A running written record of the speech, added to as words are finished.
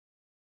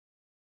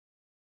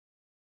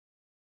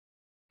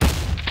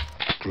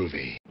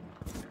groovy.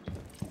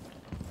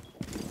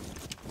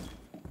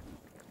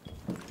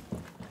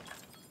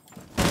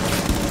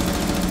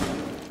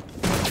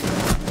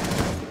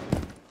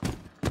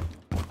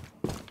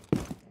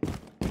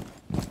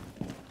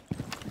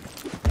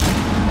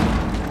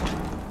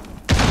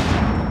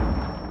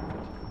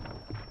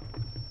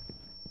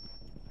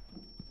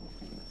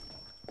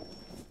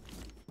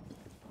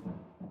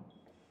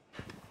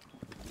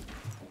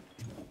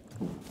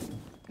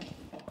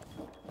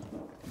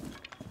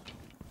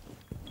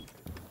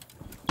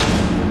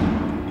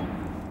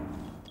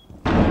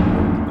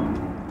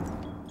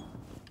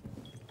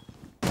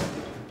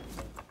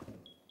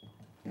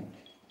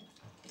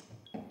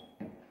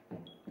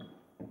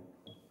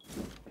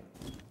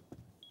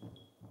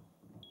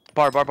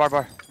 Bar.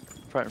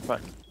 Front, in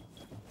front.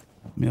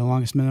 Be the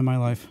longest minute of my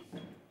life.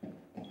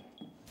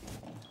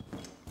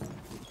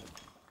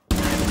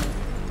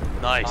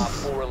 Nice. Op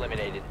 4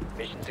 eliminated.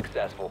 Mission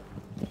successful.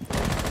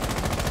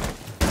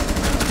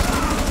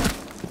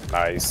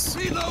 Nice.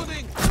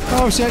 Reloading.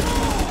 Oh shit!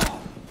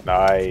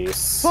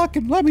 Nice.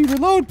 Fucking let me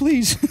reload,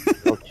 please.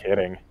 No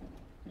kidding.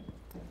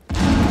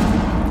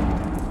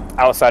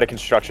 Outside a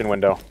construction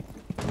window.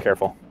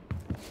 Careful.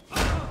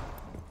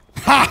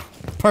 Ha!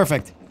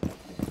 Perfect.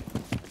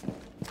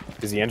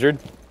 Is he injured?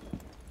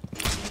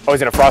 Oh,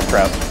 he's in a frost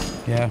trap.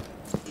 Yeah.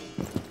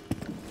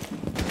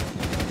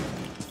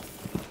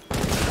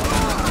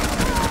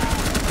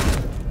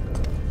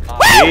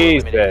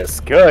 Jesus,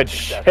 good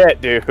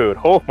shit, dude.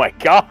 Oh my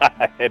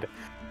god.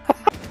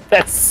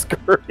 That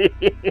scream.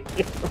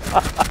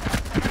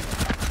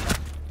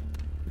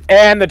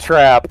 And the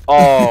trap.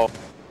 Oh.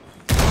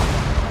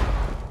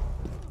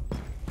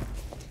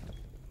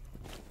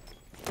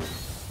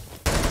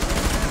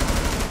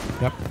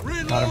 Yep.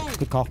 Got him.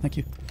 Good call. Thank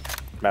you.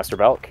 Master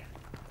Belk.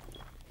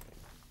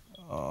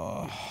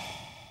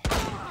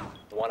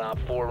 One Op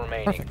 4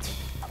 remaining. Perfect.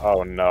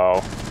 Oh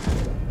no.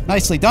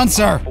 Nicely done,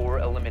 sir. 4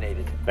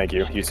 eliminated. Thank you.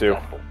 Mission You too.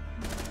 successful.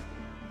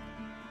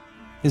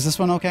 Is this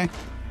one okay?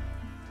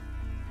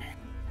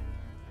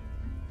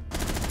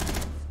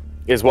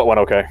 Is what one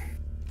okay?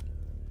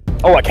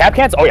 Oh, what, cap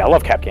cans? Oh yeah, I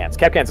love cap cans.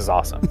 Cap cans is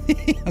awesome.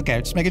 Okay,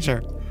 just making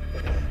sure.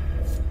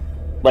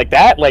 Like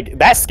that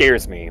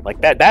scares me. Like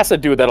that's a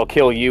dude that'll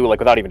kill you like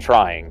without even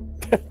trying.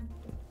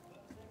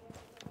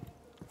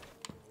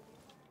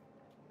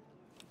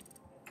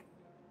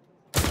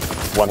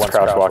 One's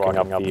crouch walking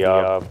up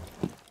the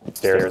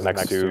stairs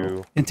next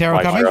to Intero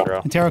my coming.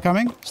 hero. Intero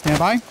coming. Stand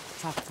by.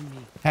 Talk to me.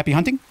 Happy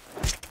hunting.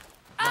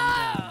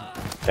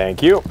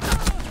 Thank you.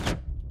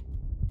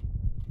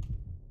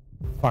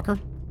 Fucker.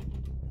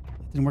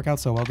 Didn't work out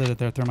so well, did it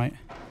there, Thermite?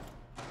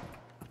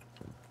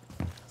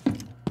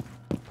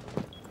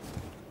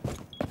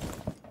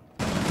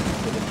 The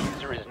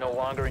diffuser is no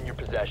longer in your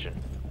possession.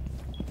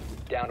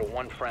 Down to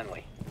one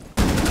friendly.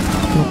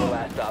 The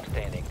last stop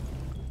standing.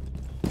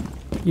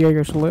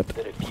 Jaeger slip.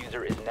 The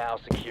diffuser is now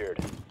secured.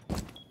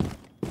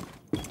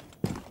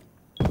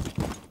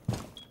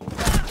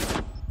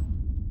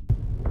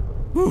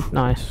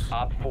 Nice.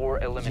 Op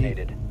 4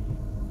 eliminated.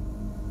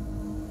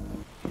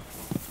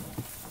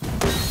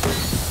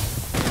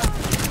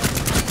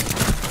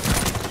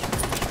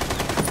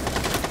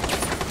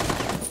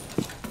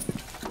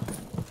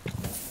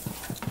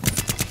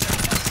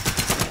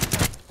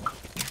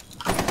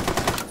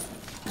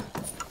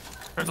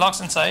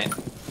 Gridlock's in sight.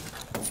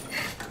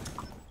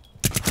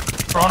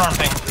 Drone on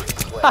ping.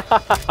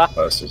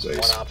 This is One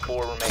ace. Op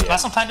 4 remaining.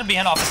 Last some planted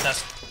behind office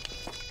desk.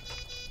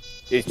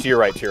 It's to your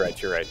right, to your right,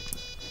 to your right.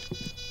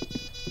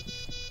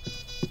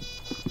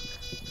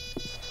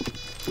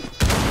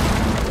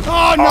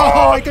 Oh no!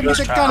 I couldn't get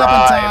the gun up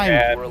in time.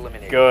 Man. We're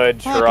eliminated.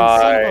 Good Fucking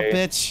son of a try.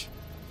 bitch.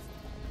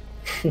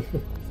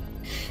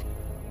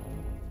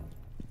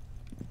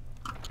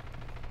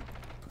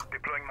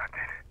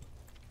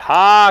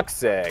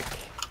 Toxic.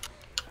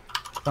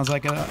 Sounds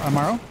like a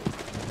Amaro.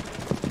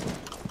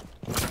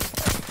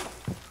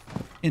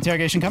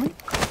 Interrogation coming.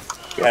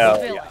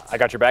 Hell yeah. I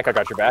got your back, I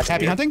got your back.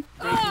 Happy hunting.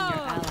 Breaking your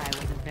ally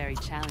wasn't very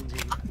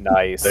challenging.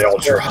 Nice. They all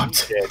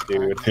dropped. Shit,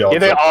 dude. They all Yeah,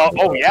 they all,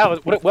 dropped. oh yeah,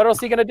 what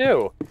else are you gonna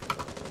do?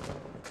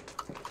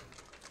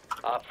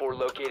 Op 4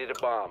 located a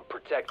bomb.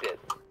 Protect it.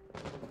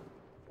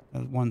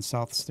 One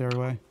south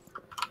stairway.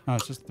 Oh,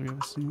 it's just three of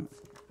us.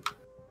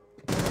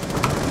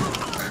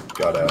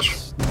 God,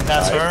 Ash.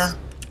 That's Nice. her.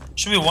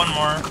 Should be one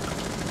more.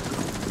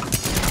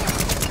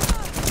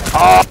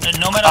 Oh,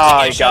 No matter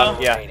oh, you geisha. got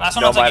him, yeah. Last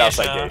one No was a might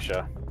outside geisha.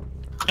 geisha.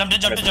 Jumped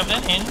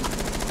in.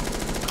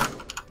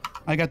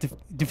 I got the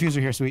diffuser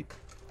here, sweet.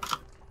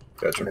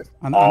 Gotcha.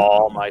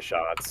 All my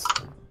shots.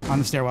 On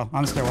the stairwell.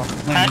 On the stairwell.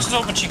 Hatch Landing. is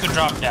open, she could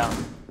drop down.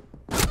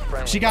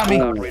 Friendly She got me.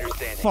 operator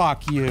standing.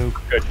 Fuck you.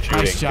 Good shooting.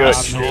 Nice job, Good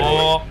man. shooting.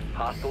 Oh,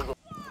 Hostiles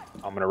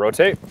I'm gonna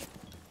rotate.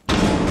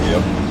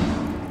 Yep.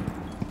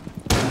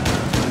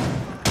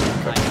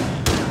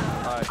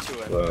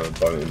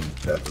 Button.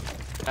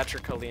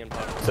 Patrick and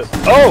bottom.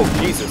 Oh,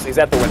 Jesus. He's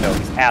at the window.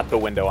 He's at the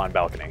window on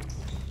balcony.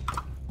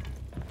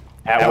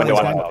 At window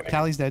on dead. balcony.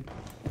 Tally's dead.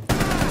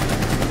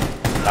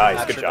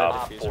 Nice. Good job.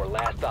 Op 4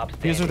 last stop Diffuser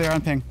standing. there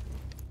on ping.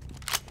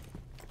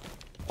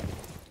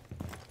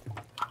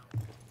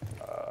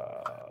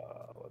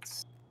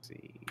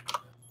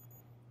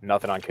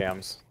 Nothing on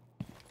cams.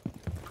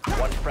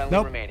 One friendly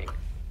Nope. remaining.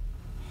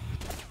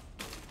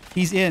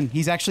 He's in.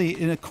 He's actually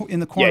in the corner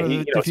Yeah, of he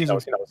the knows, he diffuser.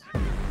 knows, he knows.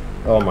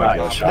 Oh my Nice.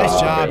 gosh. Nice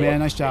job, Great. man.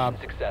 Nice job.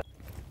 Success.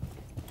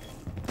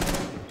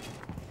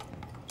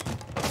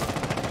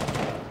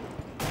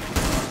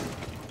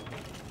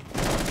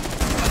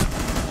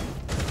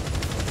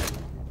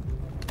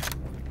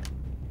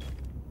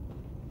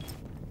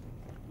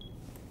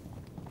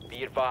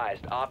 Be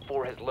advised, Op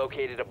 4 has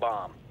located a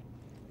bomb.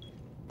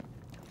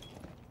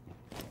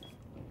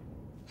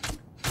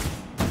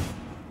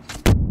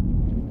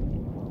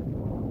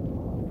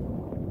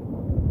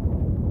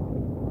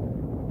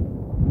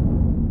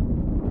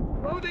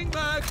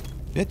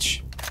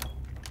 Bitch.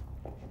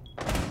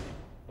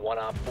 One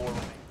Op 4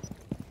 remaining.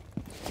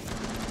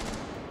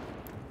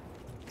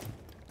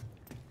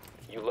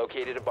 You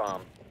located a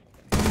bomb.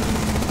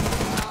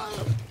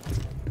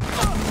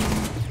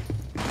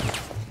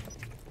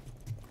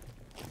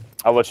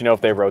 I'll let you know if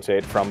they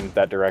rotate from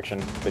that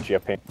direction that you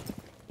have paint.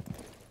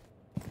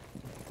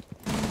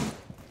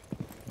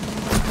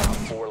 Op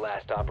 4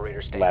 last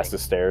operator standing. Last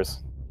is stairs.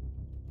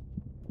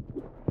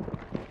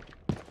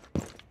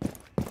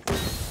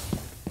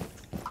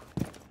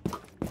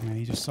 Yeah,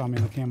 he just saw me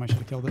on the cam. I should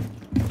have killed it.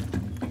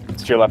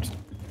 It's to your left.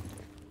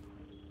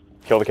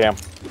 Kill the cam.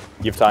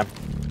 You have time.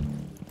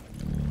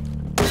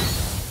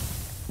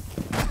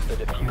 The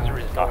diffuser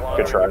is no Ah,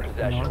 longer good try. in your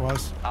I know possession. it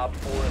was. Op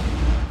 4.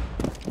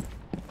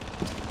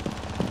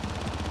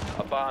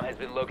 A bomb has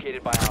been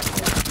located by Op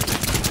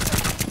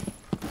 4.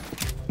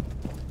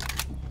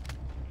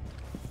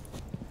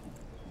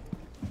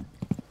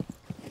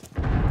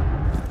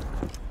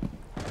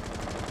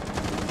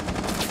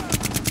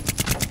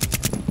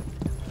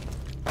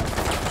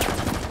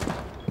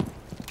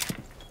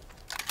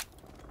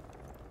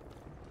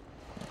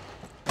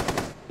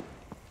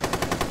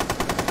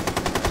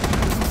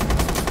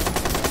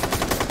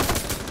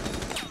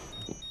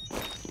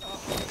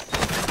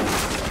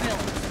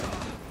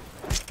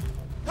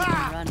 You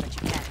can run,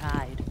 but you can't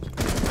hide.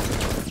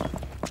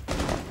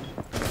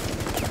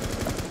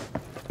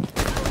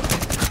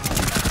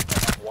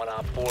 One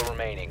Op 4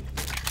 remaining.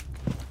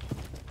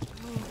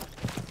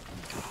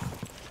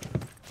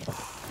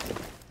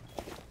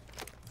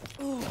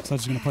 So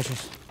he's gonna push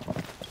us.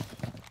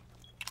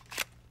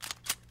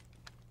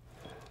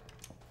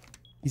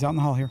 He's out in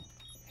the hall here.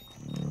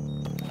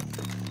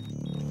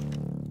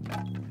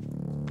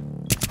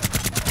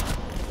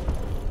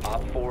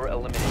 Op 4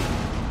 eliminated.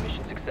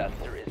 Mission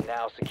successor is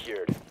now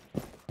secured.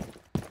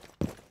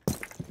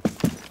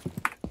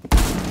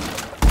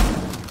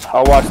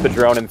 I'll watch the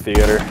drone in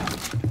theater.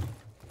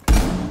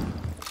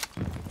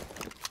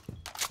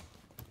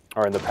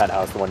 Or in the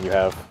penthouse, the one you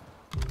have.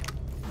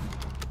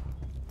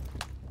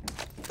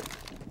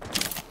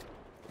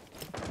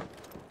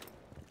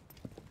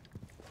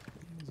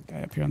 There's a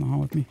guy up here in the hall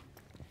with me.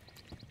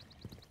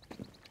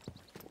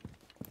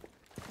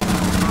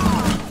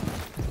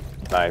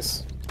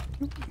 Nice.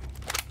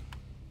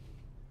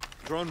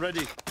 Drone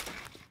ready.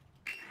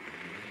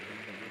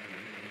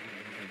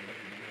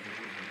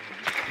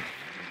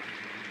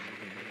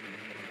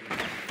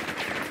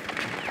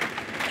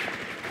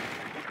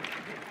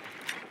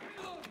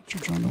 Put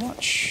your drone to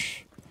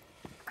watch.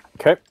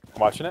 Okay,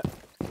 watching it.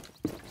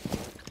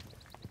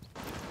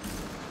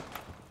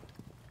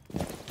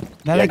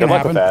 That Yeah, ain't good gonna luck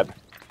happen. with that.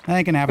 That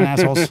ain't gonna happen,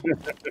 assholes.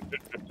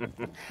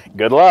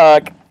 Good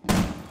luck.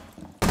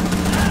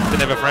 Didn't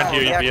have a friend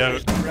here, you'd be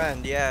out.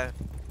 Friend, yeah.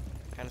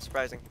 Kind of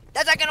surprising.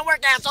 That's not gonna work,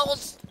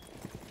 assholes!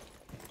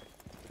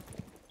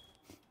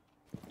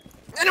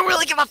 I don't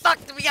really give a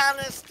fuck, to be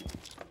honest!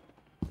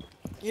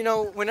 You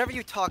know, whenever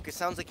you talk, it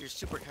sounds like you're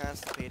super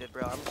constipated,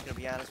 bro. I'm just gonna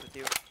be honest with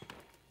you.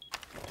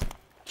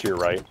 To your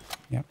right.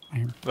 Yep, I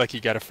hear. Like you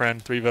got a friend,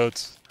 3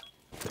 votes.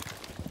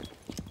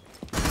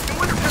 No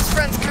wonder best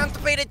friend's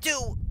constipated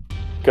too!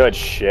 Good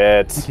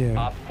shit. Thank you.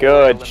 Op 4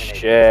 Good eliminated.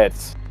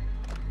 shit.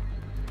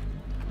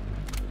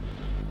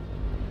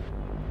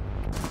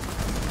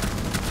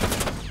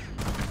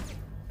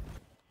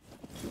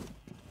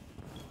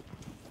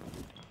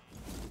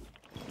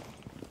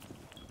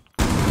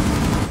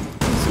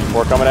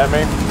 C4 coming at me.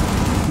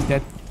 He's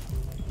dead.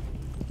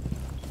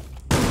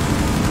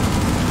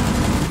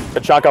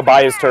 Kachanka,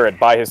 by his turret.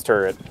 By his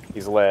turret.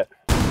 He's lit.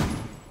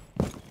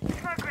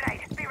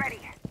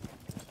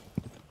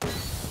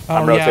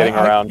 I'm rotating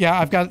around. Yeah,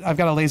 I've got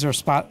a laser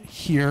spot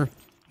here,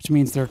 which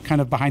means they're kind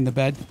of behind the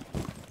bed.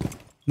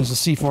 There's a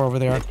C4 over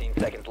there. 15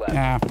 seconds left.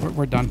 Yeah,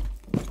 we're done.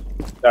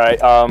 Alright,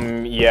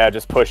 yeah,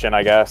 just pushing,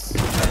 I guess. 4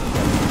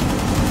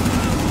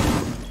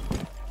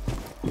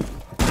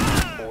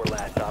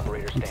 last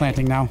operator I'm standing.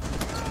 planting now.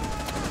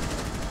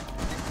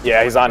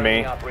 Yeah, he's on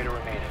Friendly me. operator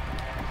remaining.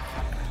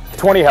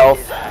 20 Is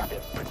health.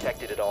 active.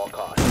 Protected at all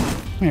costs.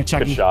 I'm gonna check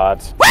Good him.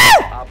 shot.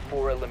 Op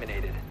 4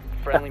 eliminated.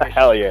 Friendly mission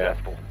Hell yeah.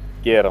 successful.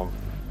 Get him.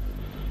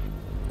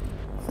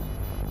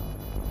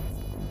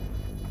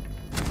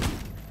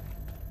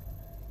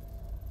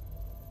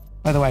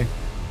 By the way,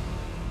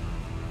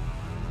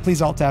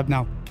 please alt tab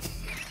now.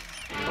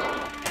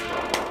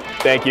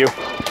 Thank you.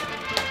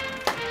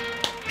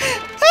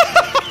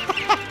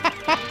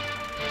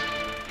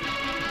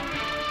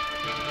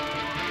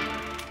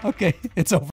 Okay, it's over.